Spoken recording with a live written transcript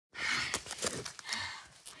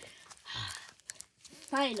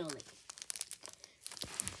Finally.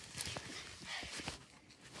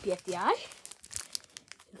 BFDI.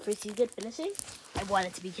 First season finishing. I want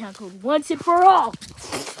it to be conquered once and for all.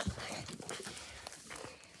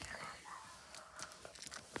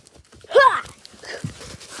 Ha!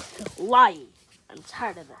 Lying. I'm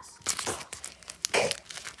tired of this.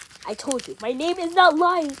 I told you, my name is not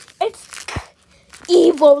lying. It's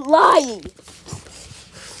evil lying.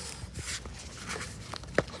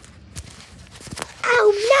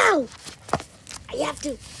 Oh no! I have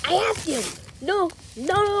to. No,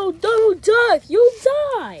 don't die. You'll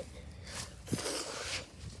die.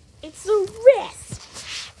 It's a risk.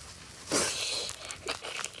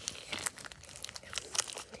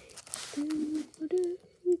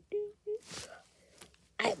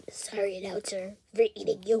 I'm sorry, announcer, for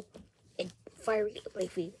eating you and firing away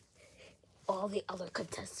from all the other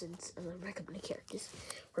contestants and the recommended characters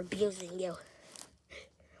for abusing you.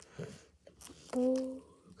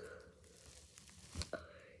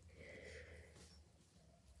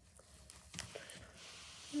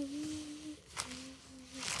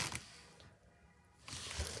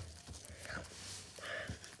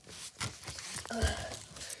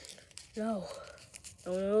 No.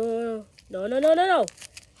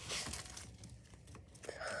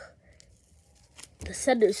 The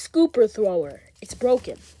center scooper thrower. It's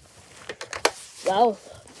broken. Well,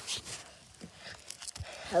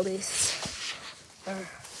 at least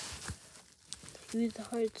maybe the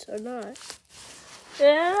hearts are not.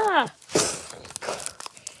 Yeah.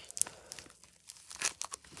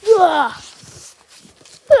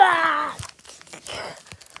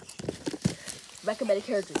 Recommended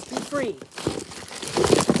characters, be free.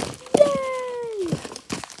 Yay!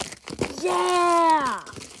 Yeah!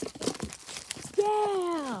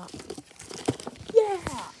 Yeah!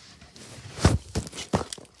 Yeah!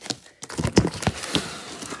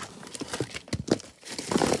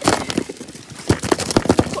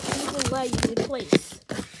 Put evil light in place.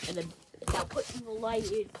 And then now put evil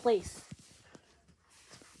light in place.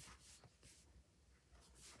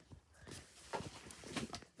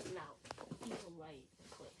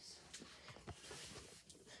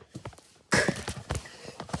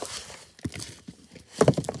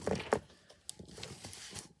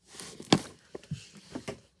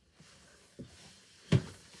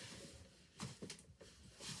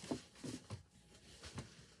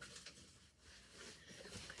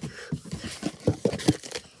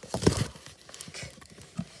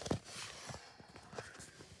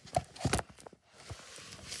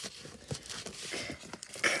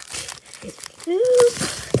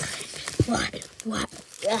 What?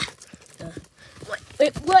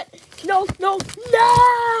 Wait, what? No!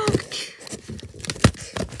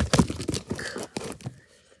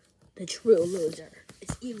 The true loser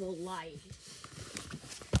is evil lying.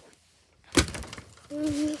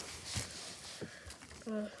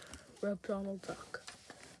 Rub Donald Duck.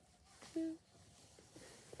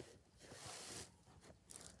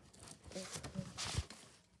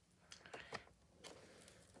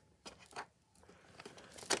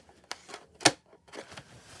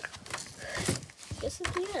 Guess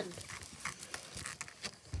at the end.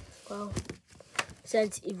 Well,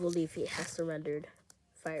 since Evil Leafy has surrendered,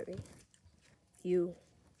 Fiery, you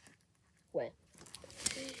win.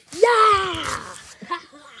 Yeah!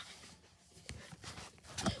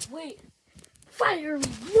 Wait, Fiery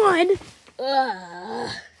won?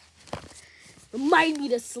 Remind me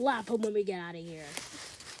to slap him when we get out of here.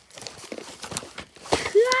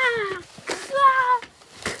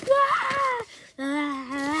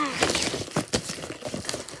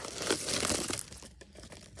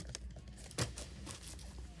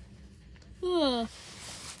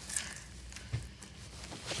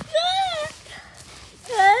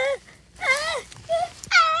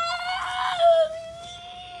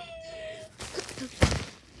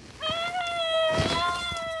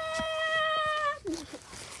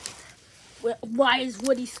 Why is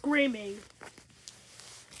Woody screaming?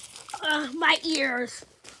 My ears.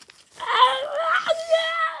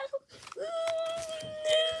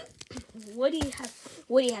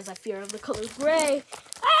 Woody has a fear of the color gray.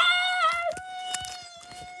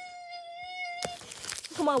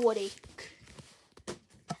 Come on, Woody.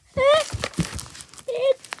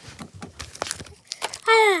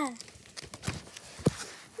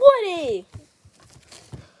 Woody!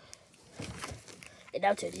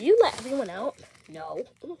 Announcer, did you let everyone out? No.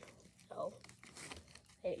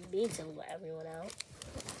 I didn't mean to let everyone out.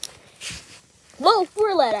 Well,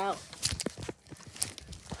 we're let out.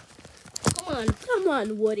 Come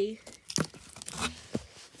on, Woody.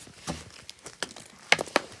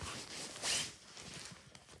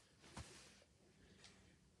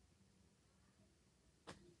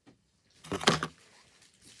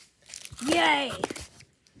 Yay!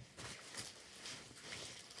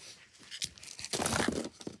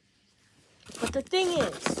 But the thing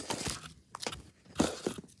is,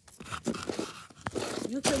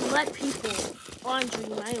 you can let people on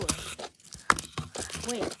Dream Island.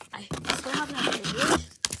 Wait, I still have that finish?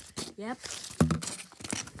 Yep.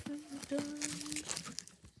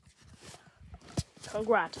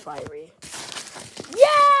 Congrats, Fiery.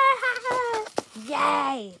 Yeah!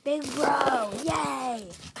 Yay! Big bro! Yay!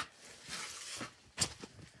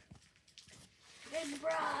 Big bro!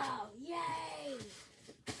 Yay!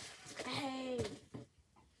 Hey!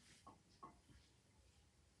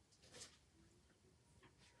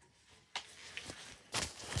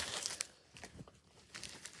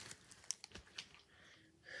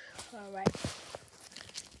 Alright.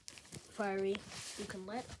 Fiery, you can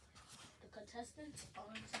let the contestants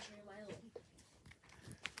on Dream Island.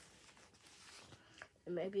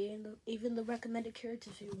 And maybe even the recommended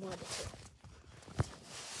characters if you wanted to.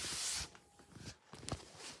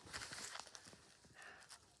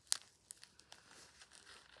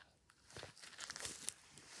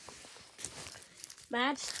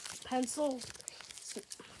 Match, pencil,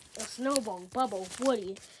 a snowball, bubble,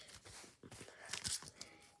 Woody,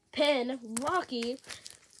 pen, Rocky,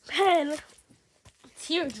 pen,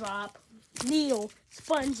 teardrop, needle,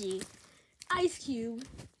 spongy, ice cube,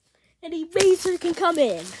 and eraser can come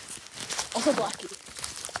in. Also Blocky.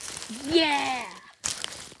 Yeah!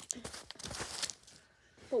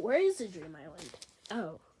 But where is the Dream Island?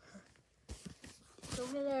 Oh. It's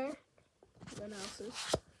over there.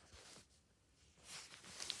 Analysis.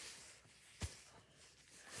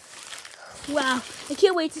 Wow, I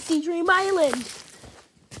can't wait to see Dream Island.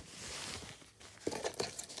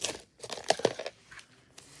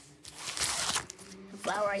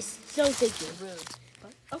 Flower, I still think you're rude.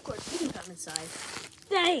 But of course, you can come inside.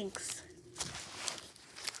 Thanks.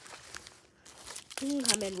 You can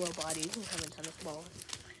come in, robot. You can come in, tennis ball.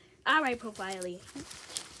 Alright, Profiley.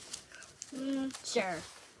 Sure.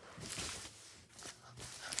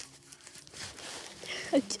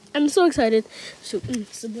 I'm so excited. So,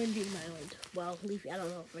 Sublime Dream Island. Well, Leafy, I don't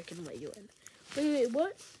know if I can let you in. Wait,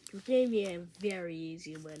 what? You gave me a very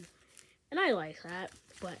easy win. And I like that.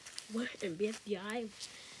 But, what, in BFDI,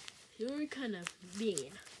 you were kind of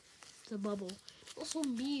mean. The bubble. Also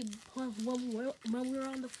me when we were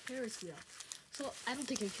on the Ferris wheel. So, I don't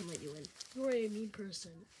think I can let you in. You're a mean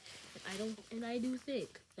person. And I do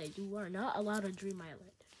think that you are not allowed on Dream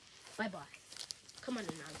Island. Bye-bye. Come on,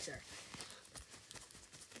 announcer.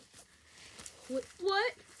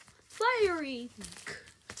 What? Fiery!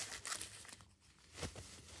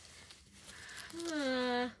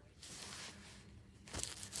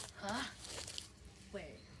 Huh?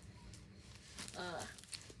 Wait.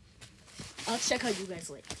 I'll check how you guys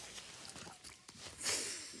like.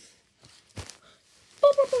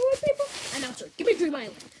 Announcer, give me Dream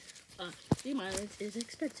Island. Dream Island is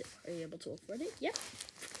expensive. Are you able to afford it? Yep.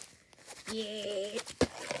 Yeah.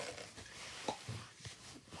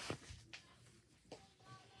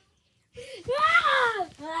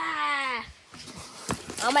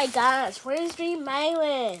 Oh my gosh, where's Dream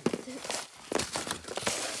Island?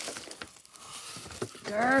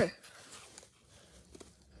 Grr.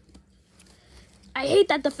 I hate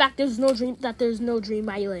that the fact there's no Dream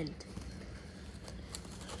Island.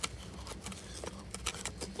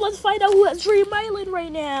 Let's find out who has Dream Island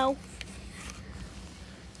right now.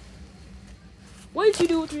 What did you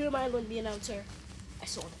do with Dream Island, the announcer? I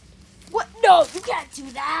sold it. What? No, you can't do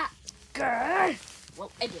that. Grr.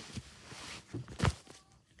 Well, I did.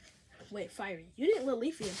 Wait, Fiery, you didn't let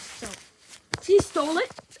Leafy in, so she stole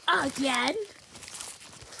it again?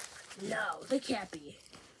 No, they can't be.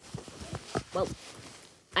 Well,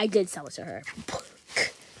 I did sell it to her.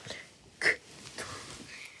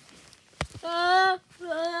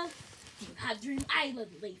 You have Dream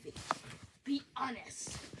Island, Leafy. Be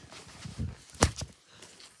honest.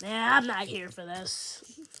 Nah, I'm not here for this.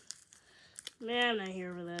 Nah, I'm not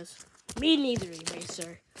here for this. Me neither,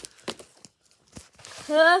 Eraser.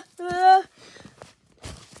 I'm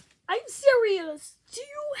serious. Do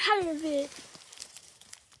you have it?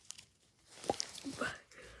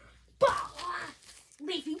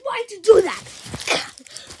 Leafy, why'd you do that?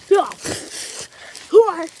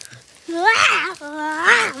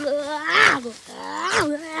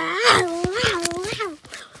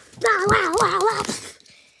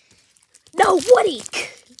 No, Woody.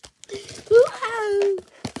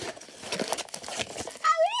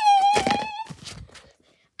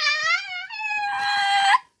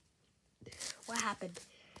 What happened?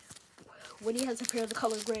 Woody has a pair of the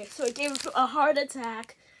color gray, so it gave him a heart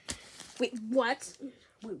attack. Wait, what?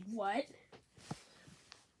 Wait, what?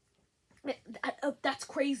 That's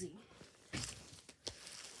crazy. Oh,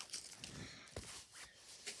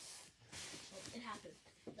 it happened.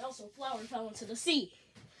 And also, a flower fell into the sea.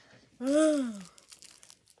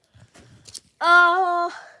 I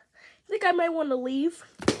think I might want to leave.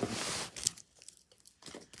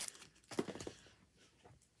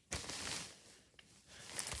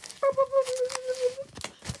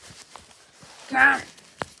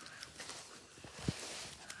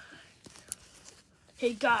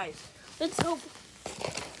 Hey guys, let's hope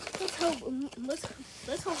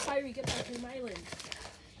Fiery get back to the island.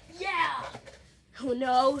 Yeah. Oh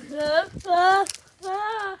no.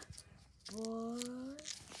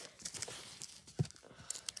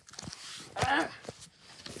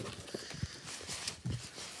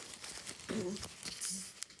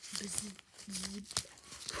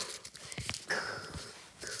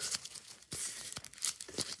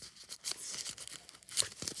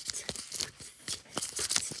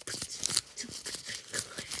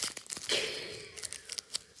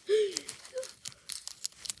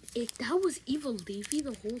 If that was Evil Leafy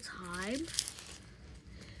the whole time,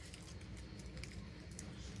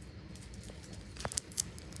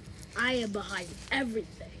 I am behind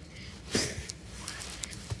everything.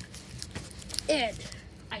 And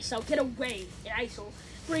I shall get away, and I shall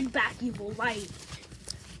bring back Evil Light.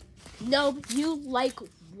 No, you won't.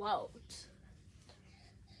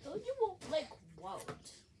 No, you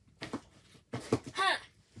won't. Huh.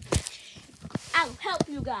 I'll help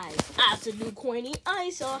you guys. After new coiny, I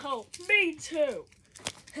shall help. Me too.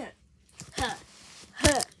 Huh. Huh.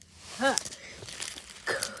 Huh. Huh.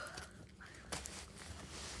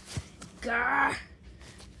 Grr.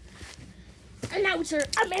 Announcer,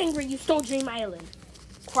 I'm angry you stole Dream Island.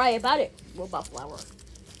 Cry about it, Robot Flower.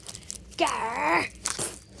 Grr.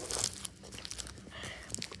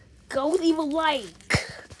 Go with Evil Light.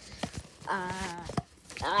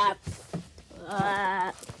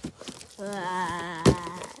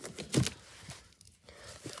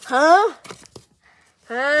 Huh?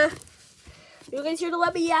 Huh? You guys here to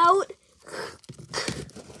let me out?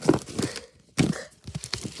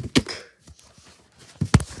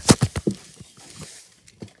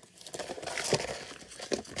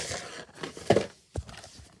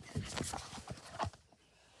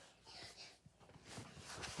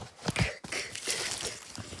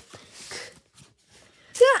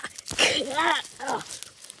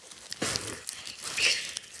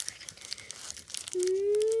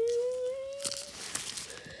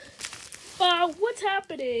 What's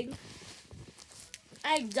happening?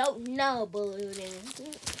 I don't know, Ballooning.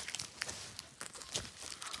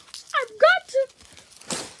 I've got to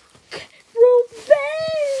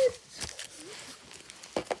revenge!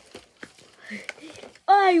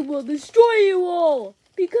 I will destroy you all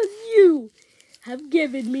because you have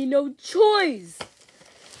given me no choice.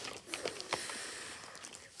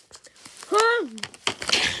 Huh?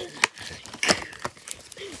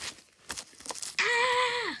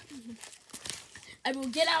 I will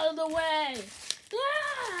get out of the way.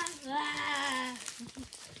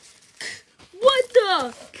 What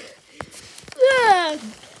the?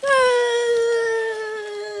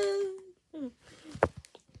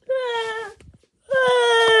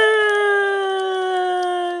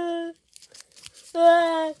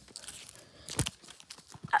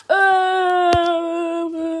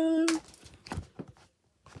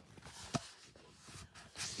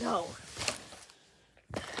 No.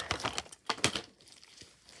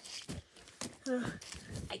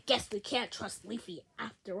 I guess we can't trust Leafy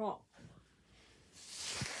after all.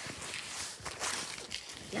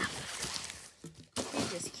 Yeah. He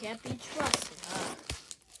just can't be trusted, huh?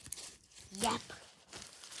 Yep.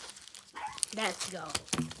 Let's go.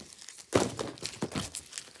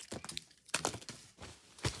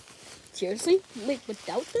 Seriously? Like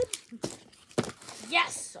without them?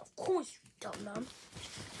 Yes, of course you don't know.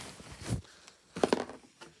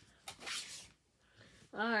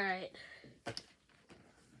 Alright.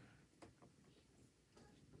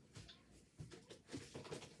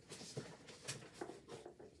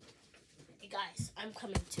 Hey guys, I'm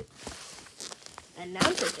coming too. And now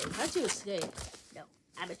I'm thinking, how'd you escape? No,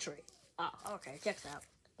 I'm a tree. Oh, okay, checks out.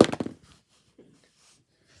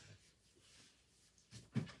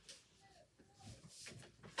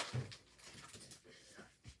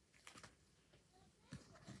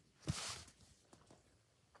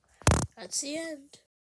 That's the end.